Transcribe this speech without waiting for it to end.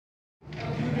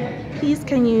Please,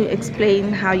 can you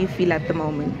explain how you feel at the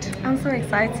moment? I'm so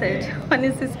excited.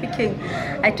 Honestly speaking,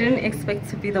 I didn't expect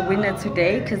to be the winner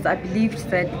today because I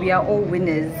believed that we are all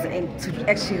winners and to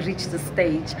actually reach the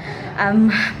stage.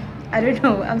 I don't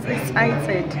know, I'm so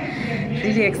excited.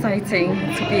 Really exciting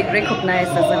to be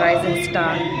recognized as a rising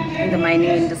star in the mining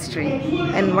industry.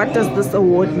 And what does this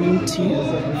award mean to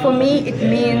you? For me, it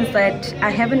means that I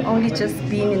haven't only just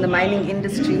been in the mining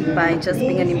industry by just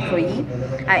being an employee.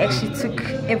 I actually took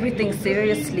everything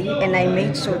seriously and I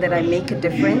made sure that I make a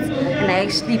difference and I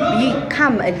actually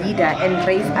become a leader and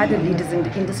raise other leaders in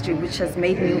the industry, which has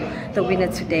made me the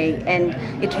winner today. And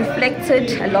it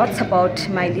reflected a lot about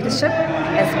my leadership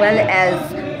as well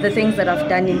as the things that I've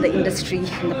done in the industry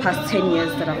in the past 10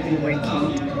 years that I've been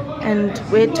working. And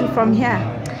where to from here?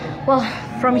 Well,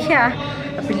 from here,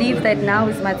 I believe that now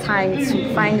is my time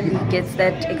to finally get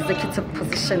that executive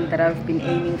position that I've been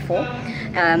aiming for.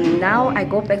 Now I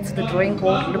go back to the drawing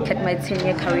board, look at my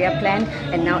 10-year career plan,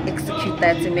 and now execute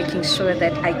that and making sure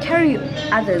that I carry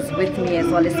others with me as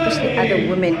well, especially other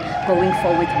women going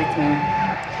forward with me.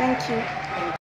 Thank you.